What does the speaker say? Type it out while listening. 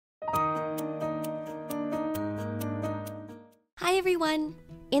Hi everyone!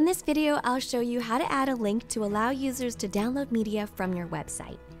 In this video, I'll show you how to add a link to allow users to download media from your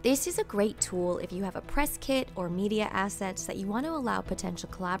website. This is a great tool if you have a press kit or media assets that you want to allow potential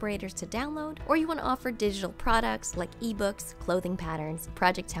collaborators to download, or you want to offer digital products like ebooks, clothing patterns,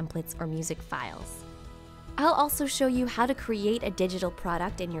 project templates, or music files. I'll also show you how to create a digital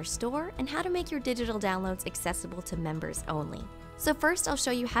product in your store and how to make your digital downloads accessible to members only. So first, I'll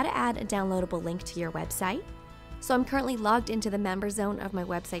show you how to add a downloadable link to your website. So I'm currently logged into the member zone of my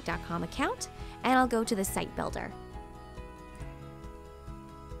website.com account, and I'll go to the site builder.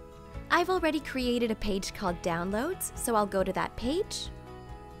 I've already created a page called Downloads, so I'll go to that page.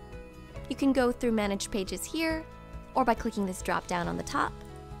 You can go through Manage Pages here, or by clicking this drop down on the top.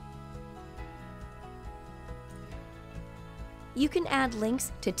 You can add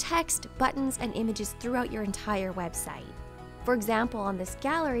links to text, buttons, and images throughout your entire website. For example, on this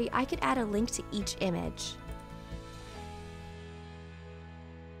gallery, I could add a link to each image.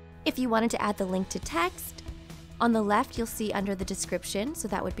 If you wanted to add the link to text, on the left you'll see under the description, so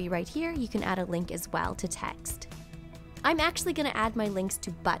that would be right here, you can add a link as well to text. I'm actually going to add my links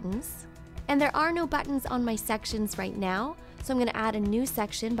to buttons, and there are no buttons on my sections right now, so I'm going to add a new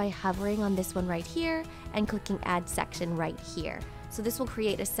section by hovering on this one right here and clicking Add Section right here. So this will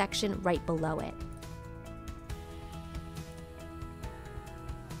create a section right below it.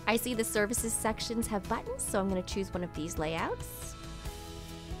 I see the services sections have buttons, so I'm going to choose one of these layouts.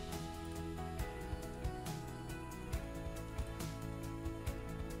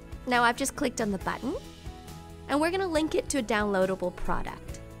 Now I've just clicked on the button, and we're going to link it to a downloadable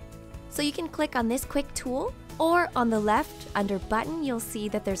product. So you can click on this quick tool, or on the left under button you'll see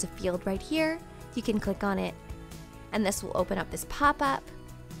that there's a field right here. You can click on it, and this will open up this pop-up.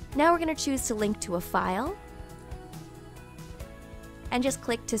 Now we're going to choose to link to a file, and just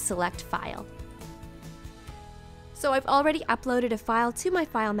click to select file. So I've already uploaded a file to my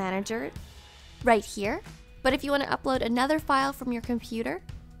file manager right here, but if you want to upload another file from your computer,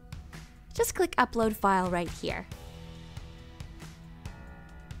 just click Upload File right here.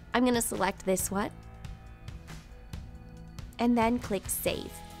 I'm going to select this one, and then click Save.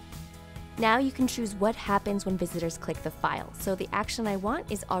 Now you can choose what happens when visitors click the file. So the action I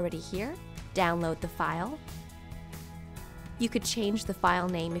want is already here, download the file. You could change the file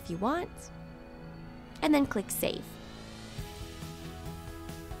name if you want, and then click Save.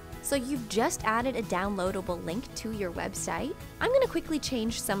 So you've just added a downloadable link to your website. I'm going to quickly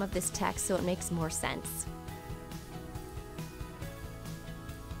change some of this text so it makes more sense.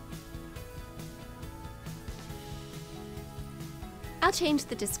 I'll change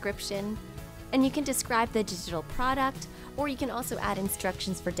the description, and you can describe the digital product, or you can also add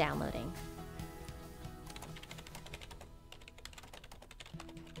instructions for downloading.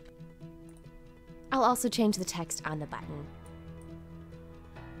 I'll also change the text on the button.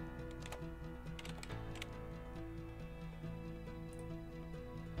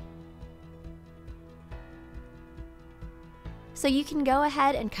 So you can go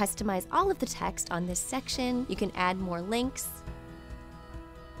ahead and customize all of the text on this section. You can add more links.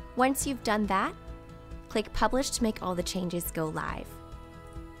 Once you've done that, click Publish to make all the changes go live.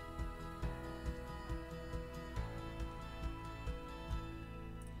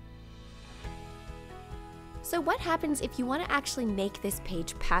 So what happens if you want to actually make this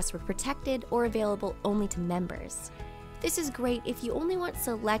page password protected or available only to members? This is great if you only want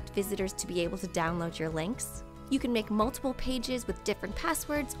select visitors to be able to download your links. You can make multiple pages with different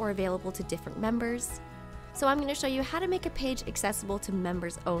passwords or available to different members. So I'm going to show you how to make a page accessible to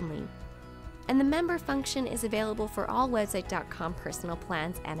members only. And the member function is available for all website.com personal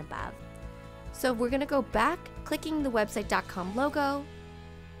plans and above. So we're going to go back, clicking the website.com logo.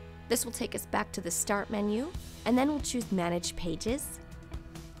 This will take us back to the Start menu, and then we'll choose Manage Pages.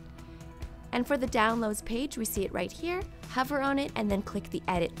 And for the Downloads page, we see it right here. Hover on it and then click the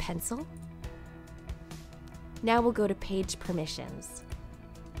Edit pencil. Now we'll go to Page Permissions.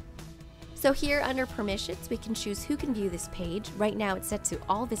 So here under Permissions, we can choose who can view this page. Right now it's set to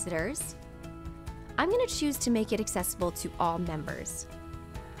all visitors. I'm going to choose to make it accessible to all members.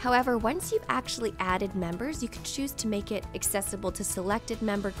 However, once you've actually added members, you can choose to make it accessible to selected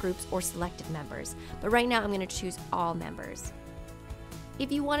member groups or selected members. But right now I'm going to choose all members.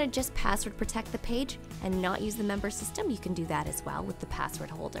 If you want to just password protect the page and not use the member system, you can do that as well with the password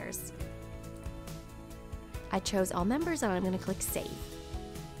holders. I chose all members, and I'm going to click Save.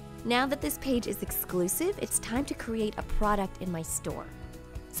 Now that this page is exclusive, it's time to create a product in my store.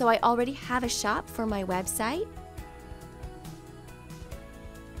 So I already have a shop for my website.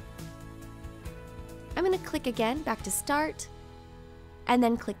 I'm going to click again back to Start, and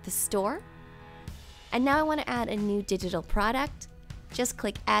then click the Store. And now I want to add a new digital product. Just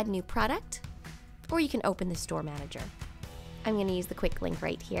click Add New Product, or you can open the Store Manager. I'm going to use the quick link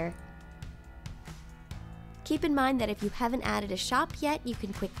right here. Keep in mind that if you haven't added a shop yet, you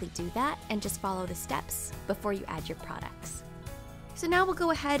can quickly do that and just follow the steps before you add your products. So now we'll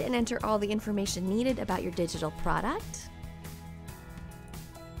go ahead and enter all the information needed about your digital product.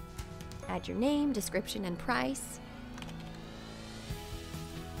 Add your name, description, and price.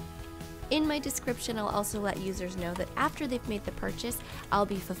 In my description, I'll also let users know that after they've made the purchase, I'll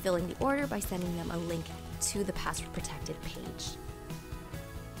be fulfilling the order by sending them a link to the password protected page.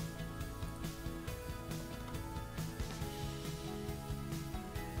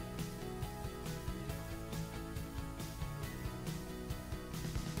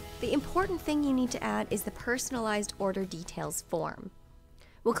 The important thing you need to add is the personalized order details form.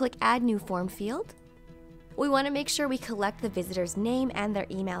 We'll click Add New Form field. We want to make sure we collect the visitor's name and their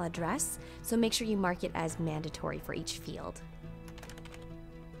email address, so make sure you mark it as mandatory for each field.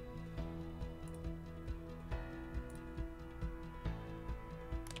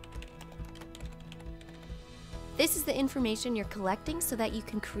 This is the information you're collecting so that you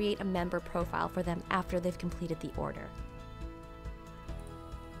can create a member profile for them after they've completed the order.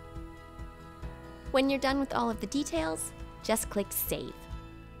 When you're done with all of the details, just click Save.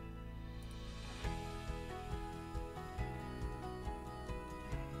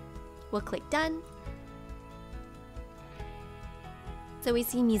 We'll click Done. So we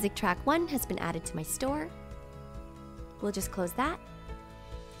see Music Track 1 has been added to my store. We'll just close that.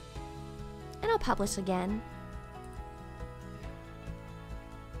 And I'll publish again.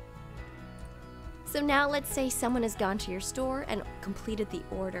 So now let's say someone has gone to your store and completed the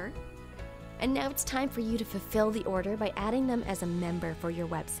order. And now it's time for you to fulfill the order by adding them as a member for your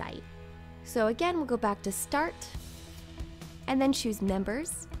website. So again, we'll go back to Start and then choose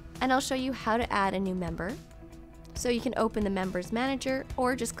Members, and I'll show you how to add a new member. So you can open the Members Manager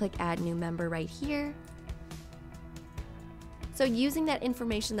or just click Add New Member right here. So using that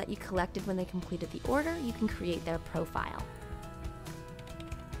information that you collected when they completed the order, you can create their profile.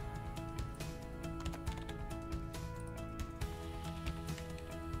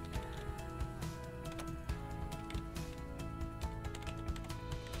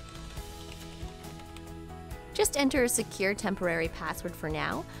 Just enter a secure temporary password for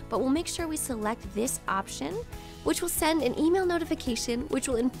now, but we'll make sure we select this option, which will send an email notification which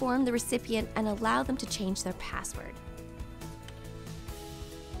will inform the recipient and allow them to change their password.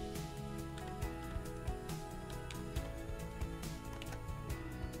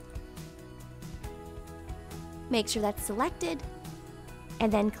 Make sure that's selected,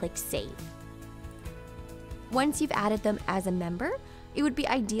 and then click Save. Once you've added them as a member, it would be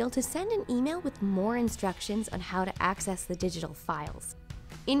ideal to send an email with more instructions on how to access the digital files.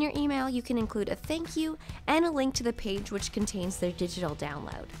 In your email, you can include a thank you and a link to the page which contains their digital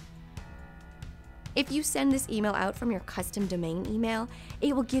download. If you send this email out from your custom domain email,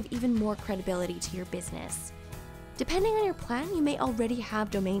 it will give even more credibility to your business. Depending on your plan, you may already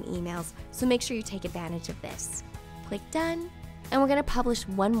have domain emails, so make sure you take advantage of this. Click Done, and we're going to publish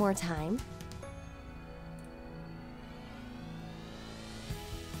one more time.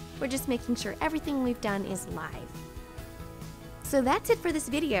 We're just making sure everything we've done is live. So that's it for this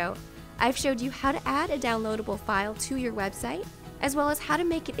video. I've showed you how to add a downloadable file to your website, as well as how to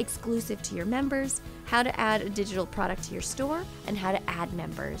make it exclusive to your members, how to add a digital product to your store, and how to add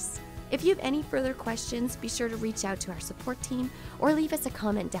members. If you have any further questions, be sure to reach out to our support team or leave us a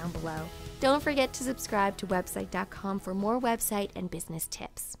comment down below. Don't forget to subscribe to website.com for more website and business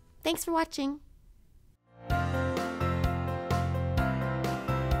tips. Thanks for watching.